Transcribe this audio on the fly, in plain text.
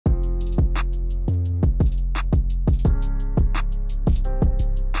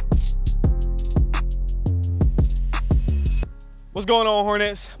What's going on,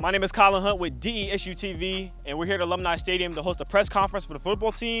 Hornets? My name is Colin Hunt with DESU-TV, and we're here at Alumni Stadium to host a press conference for the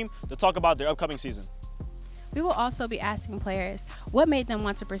football team to talk about their upcoming season. We will also be asking players what made them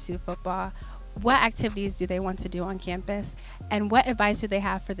want to pursue football, what activities do they want to do on campus, and what advice do they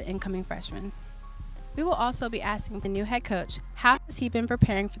have for the incoming freshmen. We will also be asking the new head coach, how has he been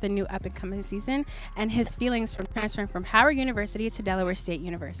preparing for the new up-and-coming season, and his feelings from transferring from Howard University to Delaware State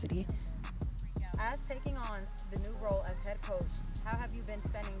University. As taking on the new role as head coach, how have you been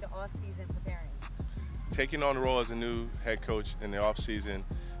spending the off-season preparing? Taking on the role as a new head coach in the off-season,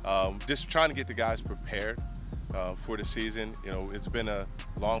 just trying to get the guys prepared for the season. You know, it's been a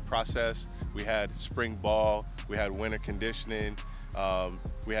long process. We had spring ball, we had winter conditioning,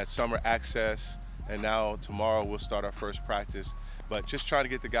 we had summer access, and now tomorrow we'll start our first practice. But just trying to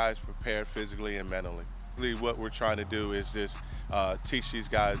get the guys prepared physically and mentally. Really what we're trying to do is just teach these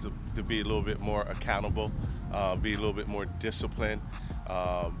guys to be a little bit more accountable, be a little bit more disciplined,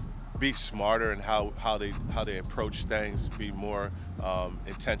 be smarter in how they approach things, be more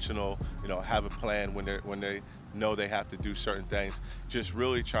intentional, you know, have a plan when they know they have to do certain things. Just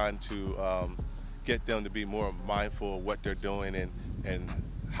really trying to get them to be more mindful of what they're doing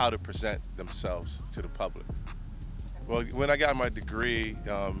and how to present themselves to the public. Well, when I got my degree,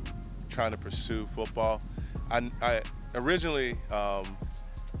 trying to pursue football, I originally,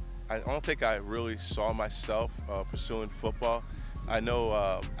 I don't think I really saw myself pursuing football. I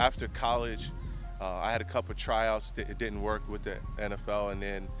know after college, I had a couple of tryouts that it didn't work with the NFL, and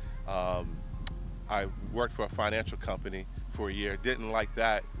then I worked for a financial company for a year. Didn't like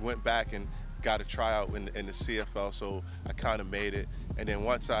that, went back and got a tryout in the CFL, so I kind of made it. And then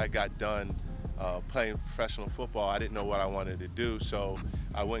once I got done playing professional football, I didn't know what I wanted to do, so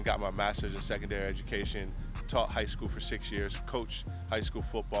I went and got my master's in secondary education, taught high school for 6 years, coached high school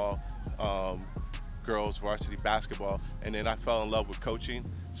football, girls varsity basketball, and then I fell in love with coaching,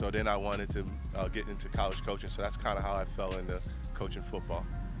 so then I wanted to get into college coaching, so that's kind of how I fell into coaching football.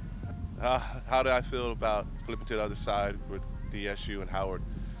 How do I feel about flipping to the other side with DSU and Howard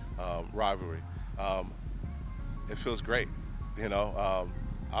rivalry? It feels great, you know.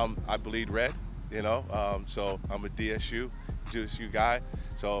 I bleed red, you know, so I'm a DSU guy.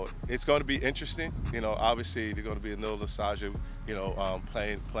 So it's going to be interesting, you know. Obviously, they're going to be a little nostalgia, you know,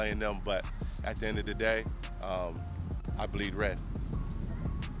 playing them. But at the end of the day, I bleed red.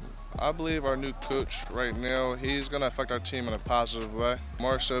 I believe our new coach right now, he's going to affect our team in a positive way.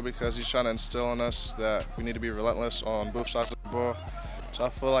 More so because he's trying to instill in us that we need to be relentless on both sides of the ball. So I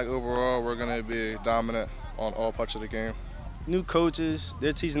feel like overall we're going to be dominant on all parts of the game. New coaches,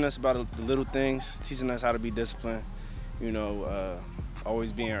 they're teaching us about the little things, teaching us how to be disciplined, you know,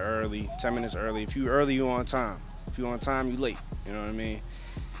 always being early, 10 minutes early. If you're early, you're on time. If you're on time, you're late, you know what I mean?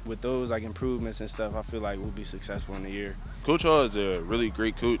 With those like improvements and stuff, I feel like we'll be successful in the year. Coach Hall is a really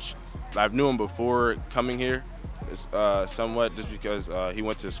great coach. I've knew him before coming here, somewhat just because he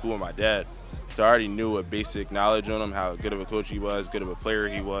went to school with my dad. So I already knew a basic knowledge on him, how good of a coach he was, good of a player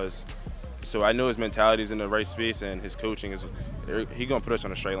he was. So I know his mentality is in the right space, and his coaching is, he's going to put us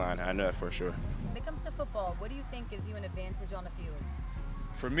on a straight line. I know that for sure. When it comes to football, what do you think gives you an advantage on the field?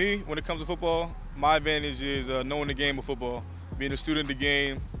 For me, when it comes to football, my advantage is knowing the game of football, being a student of the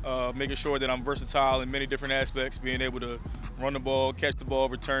game, making sure that I'm versatile in many different aspects, being able to run the ball, catch the ball,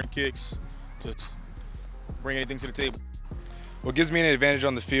 return kicks, just bring anything to the table. What gives me an advantage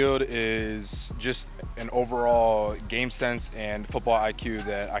on the field is just an overall game sense and football IQ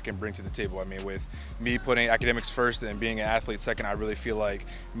that I can bring to the table. I mean, with me putting academics first and being an athlete second, I really feel like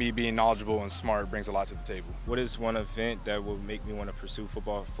me being knowledgeable and smart brings a lot to the table. What is one event that will make me want to pursue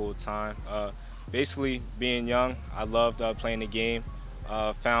football full time? Basically, being young, I loved playing the game.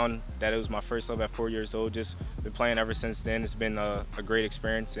 Found that it was my first love at 4 years old. Just been playing ever since then. It's been a great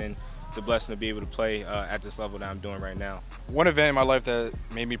experience, and it's a blessing to be able to play at this level that I'm doing right now. One event in my life that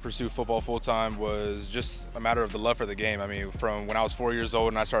made me pursue football full-time was just a matter of the love for the game. I mean, from when I was 4 years old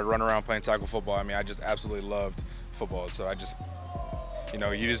and I started running around playing tackle football, I mean, I just absolutely loved football. So I just, you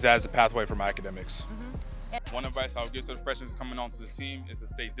know, use that as a pathway for my academics. One advice I would give to the freshmen coming onto the team is to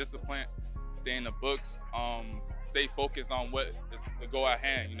stay disciplined, stay in the books, stay focused on what is the goal at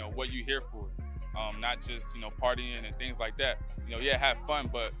hand, you know, what you're here for. Not just, you know, partying and things like that. You know, yeah, have fun,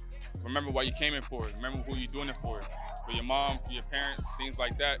 but remember what you came in for. Remember who you're doing it for. For your mom, for your parents, things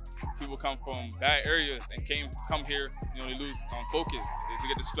like that. People come from bad areas and come here, you know, they lose focus. They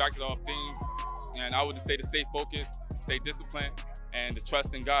get distracted off things. And I would just say to stay focused, stay disciplined, and to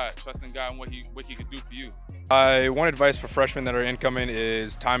trust in God and what he could do for you. One advice for freshmen that are incoming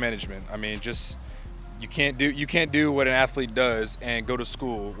is time management. I mean, just you can't do what an athlete does and go to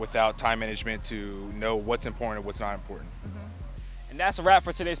school without time management to know what's important and what's not important. that's a wrap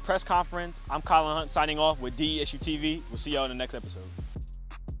for today's press conference. I'm Colin Hunt signing off with DESU-TV. We'll see y'all in the next episode.